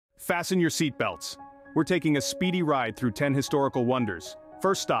Fasten your seatbelts. We're taking a speedy ride through 10 historical wonders.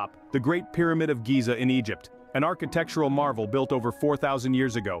 First stop, the Great Pyramid of Giza in Egypt, an architectural marvel built over 4,000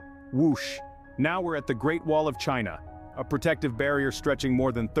 years ago. Whoosh! Now we're at the Great Wall of China, a protective barrier stretching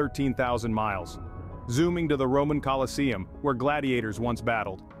more than 13,000 miles. Zooming to the Roman Colosseum, where gladiators once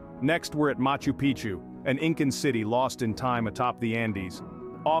battled. Next we're at Machu Picchu, an Incan city lost in time atop the Andes.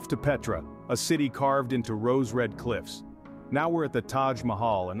 Off to Petra, a city carved into rose-red cliffs. Now we're at the Taj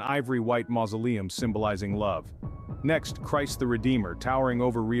Mahal, an ivory-white mausoleum symbolizing love. Next, Christ the Redeemer, towering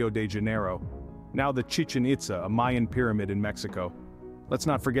over Rio de Janeiro. Now the Chichen Itza, a Mayan pyramid in Mexico. Let's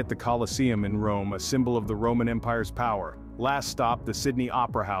not forget the Colosseum in Rome, a symbol of the Roman Empire's power. Last stop, the Sydney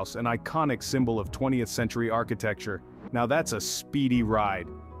Opera House, an iconic symbol of 20th century architecture. Now that's a speedy ride.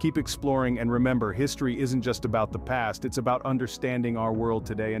 Keep exploring, and remember, history isn't just about the past, it's about understanding our world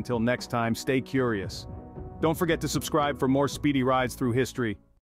today. Until next time, stay curious. Don't forget to subscribe for more speedy rides through history.